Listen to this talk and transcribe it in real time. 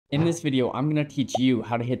In this video, I'm going to teach you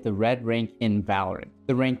how to hit the red rank in Valorant,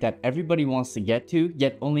 the rank that everybody wants to get to,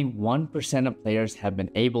 yet only 1% of players have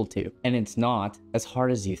been able to. And it's not as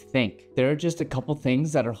hard as you think. There are just a couple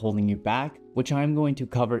things that are holding you back, which I'm going to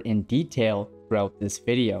cover in detail throughout this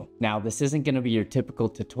video. Now, this isn't going to be your typical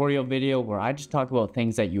tutorial video where I just talk about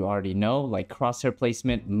things that you already know, like crosshair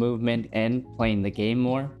placement, movement, and playing the game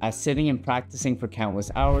more, as sitting and practicing for countless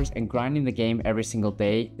hours and grinding the game every single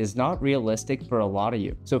day is not realistic for a lot of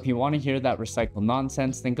you. So if you want to hear that recycled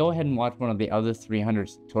nonsense, then go ahead and watch one of the other 300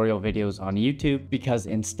 tutorial videos on YouTube, because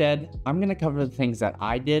instead, I'm going to cover the things that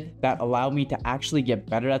I did that allowed me to actually get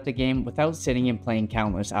better at the game without sitting and playing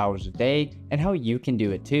countless hours a day, and how you can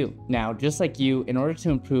do it too. Now, just like you, in order to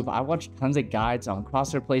improve, I watched tons of guides on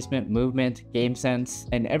crosshair placement, movement, game sense,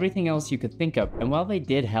 and everything else you could think of. And while they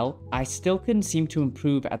did help, I still couldn't seem to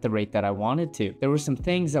improve at the rate that I wanted to. There were some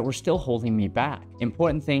things that were still holding me back.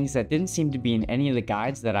 Important things that didn't seem to be in any of the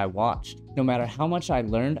guides that I watched. No matter how much I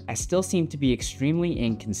learned, I still seemed to be extremely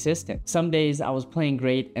inconsistent. Some days I was playing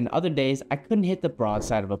great, and other days I couldn't hit the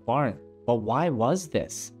broadside of a barn. But why was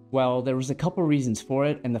this? Well, there was a couple reasons for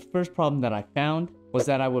it, and the first problem that I found was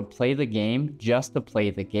that I would play the game just to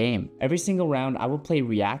play the game. Every single round I would play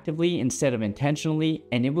reactively instead of intentionally,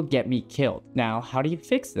 and it would get me killed. Now, how do you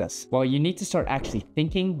fix this? Well, you need to start actually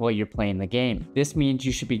thinking while you're playing the game. This means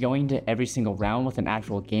you should be going to every single round with an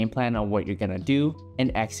actual game plan on what you're gonna do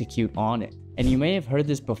and execute on it. And you may have heard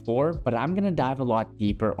this before, but I'm gonna dive a lot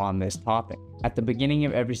deeper on this topic. At the beginning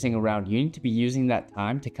of every single round, you need to be using that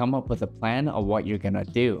time to come up with a plan of what you're gonna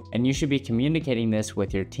do. And you should be communicating this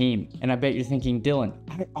with your team. And I bet you're thinking, Dylan,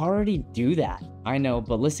 I already do that. I know,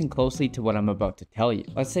 but listen closely to what I'm about to tell you.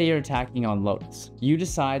 Let's say you're attacking on Lotus. You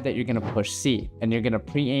decide that you're gonna push C, and you're gonna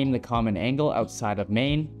pre-aim the common angle outside of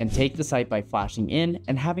main, and take the site by flashing in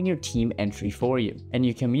and having your team entry for you. And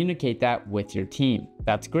you communicate that with your team.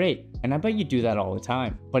 That's great, and I bet you do that all the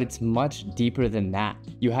time. But it's much deeper than that.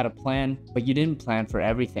 You had a plan, but you didn't plan for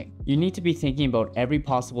everything. You need to be thinking about every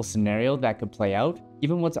possible scenario that could play out,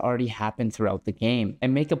 even what's already happened throughout the game,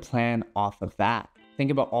 and make a plan off of that. Think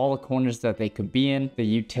about all the corners that they could be in, the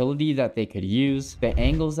utility that they could use, the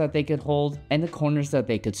angles that they could hold, and the corners that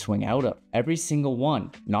they could swing out of. Every single one,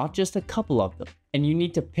 not just a couple of them. And you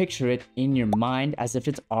need to picture it in your mind as if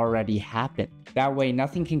it's already happened. That way,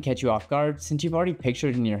 nothing can catch you off guard since you've already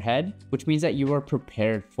pictured it in your head, which means that you are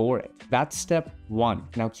prepared for it. That's step one.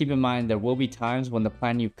 Now keep in mind, there will be times when the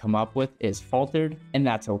plan you've come up with is faltered, and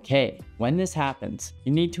that's okay. When this happens,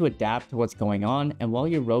 you need to adapt to what's going on, and while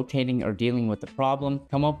you're rotating or dealing with the problem,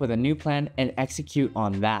 come up with a new plan and execute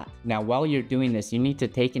on that. Now, while you're doing this, you need to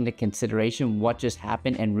take into consideration what just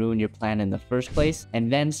happened and ruin your plan in the first place,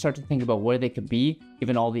 and then start to think about where they could be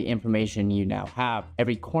given all the information you now have.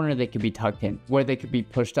 Every corner they could be tucked in, where they could be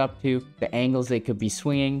pushed up to, the angles they could be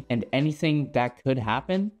swinging, and anything that could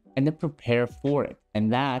happen, and then prepare for it.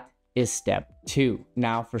 And that is step 2.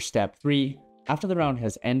 Now for step 3. After the round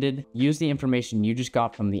has ended, use the information you just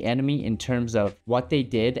got from the enemy in terms of what they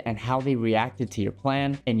did and how they reacted to your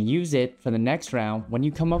plan, and use it for the next round when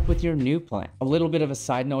you come up with your new plan. A little bit of a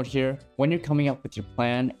side note here, when you're coming up with your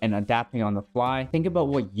plan and adapting on the fly, think about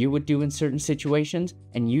what you would do in certain situations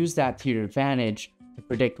and use that to your advantage to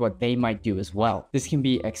predict what they might do as well. This can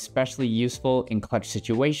be especially useful in clutch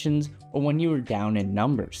situations or when you are down in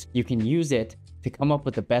numbers. You can use it to come up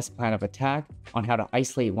with the best plan of attack on how to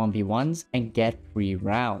isolate 1v1s and get free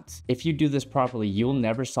rounds. If you do this properly, you'll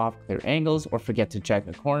never soft clear angles or forget to check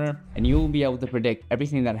a corner, and you will be able to predict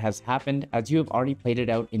everything that has happened as you have already played it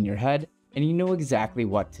out in your head, and you know exactly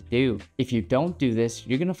what to do. If you don't do this,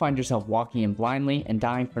 you're gonna find yourself walking in blindly and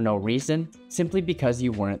dying for no reason, simply because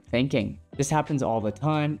you weren't thinking. This happens all the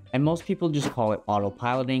time, and most people just call it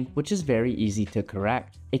autopiloting, which is very easy to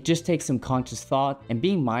correct. It just takes some conscious thought and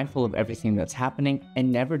being mindful of everything that's happening and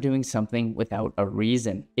never doing something without a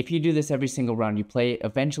reason. If you do this every single round you play,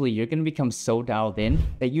 eventually you're going to become so dialed in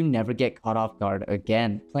that you never get caught off guard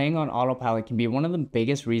again. Playing on autopilot can be one of the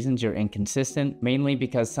biggest reasons you're inconsistent, mainly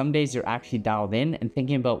because some days you're actually dialed in and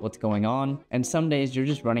thinking about what's going on, and some days you're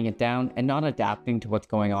just running it down and not adapting to what's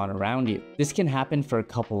going on around you. This can happen for a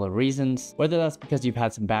couple of reasons, whether that's because you've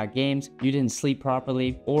had some bad games, you didn't sleep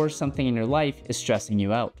properly, or something in your life is stressing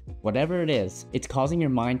you out. Whatever it is, it's causing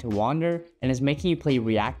your mind to wander and is making you play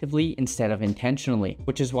reactively instead of intentionally,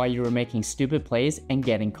 which is why you are making stupid plays and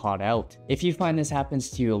getting caught out. If you find this happens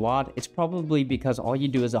to you a lot, it's probably because all you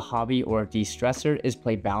do as a hobby or a de-stressor is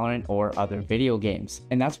play Valorant or other video games.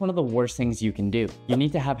 And that's one of the worst things you can do. You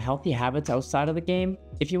need to have healthy habits outside of the game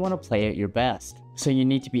if you want to play at your best. So you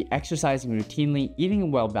need to be exercising routinely, eating a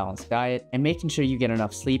well-balanced diet, and making sure you get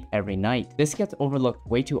enough sleep every night. This gets overlooked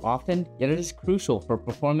way too often, yet it is crucial for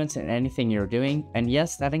performance in anything you're doing, and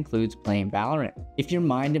yes, that includes playing Valorant. If your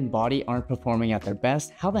mind and body aren't performing at their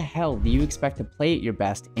best, how the hell do you expect to play at your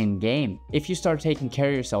best in-game? If you start taking care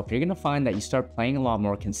of yourself, you're going to find that you start playing a lot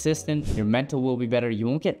more consistent, your mental will be better, you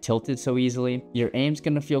won't get tilted so easily, your aim's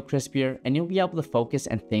going to feel crispier, and you'll be able to focus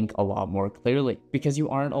and think a lot more clearly, because you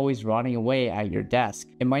aren't always rotting away at your desk.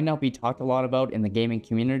 It might not be talked a lot about in the gaming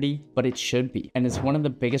community, but it should be. And it's one of the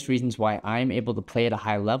biggest reasons why I'm able to play at a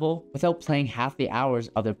high level without playing half the hours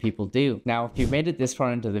other people do. Now, if you've made it this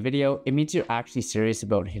far into the video, it means you're actually serious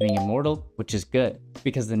about hitting Immortal, which is good,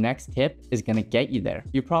 because the next tip is going to get you there.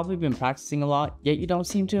 You've probably been practicing a lot, yet you don't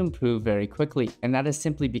seem to improve very quickly, and that is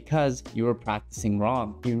simply because you are practicing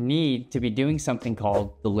wrong. You need to be doing something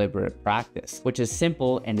called deliberate practice, which is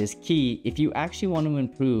simple and is key if you actually want to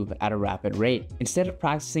improve at a rapid rate. Instead of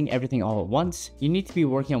practicing everything all at once, you need to be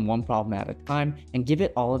working on one problem at a time and give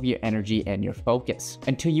it all of your energy and your focus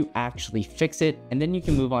until you actually fix it, and then you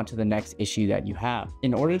can move on to the next issue that you have.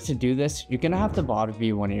 In order to do this, you're gonna have to VOD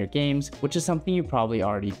review one of your games, which is something you probably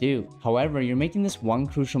already do. However, you're making this one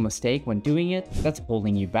crucial mistake when doing it that's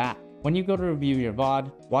holding you back. When you go to review your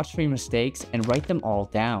VOD, watch for your mistakes and write them all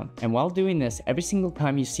down. And while doing this, every single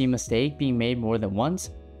time you see a mistake being made more than once,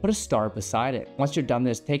 put a star beside it. Once you're done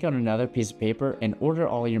this, take out another piece of paper and order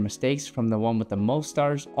all your mistakes from the one with the most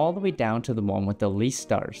stars all the way down to the one with the least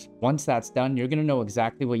stars. Once that's done, you're gonna know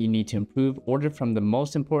exactly what you need to improve, ordered from the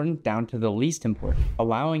most important down to the least important,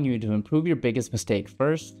 allowing you to improve your biggest mistake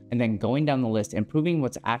first, and then going down the list, improving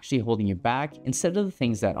what's actually holding you back instead of the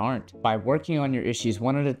things that aren't. By working on your issues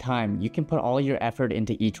one at a time, you can put all your effort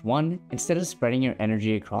into each one instead of spreading your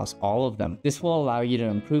energy across all of them. This will allow you to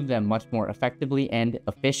improve them much more effectively and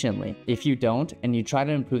efficiently. If you don't, and you try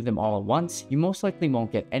to improve them all at once, you most likely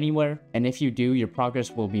won't get anywhere, and if you do, your progress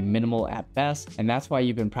will be minimal at best, and that's why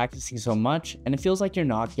you've been practicing so much, and it feels like you're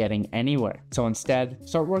not getting anywhere. So instead,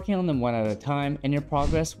 start working on them one at a time, and your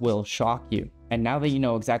progress will shock you. And now that you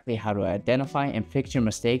know exactly how to identify and fix your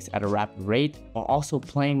mistakes at a rapid rate while also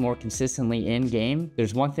playing more consistently in game,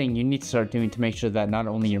 there's one thing you need to start doing to make sure that not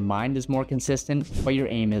only your mind is more consistent, but your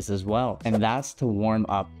aim is as well. And that's to warm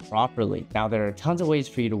up properly. Now, there are tons of ways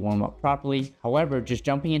for you to warm up properly. However, just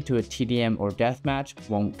jumping into a TDM or deathmatch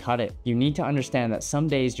won't cut it. You need to understand that some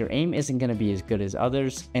days your aim isn't going to be as good as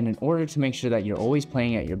others. And in order to make sure that you're always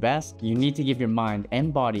playing at your best, you need to give your mind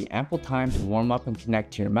and body ample time to warm up and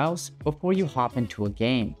connect to your mouse before you hop into a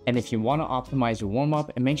game. And if you want to optimize your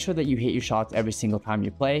warm-up and make sure that you hit your shots every single time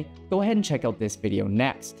you play, go ahead and check out this video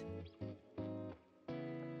next.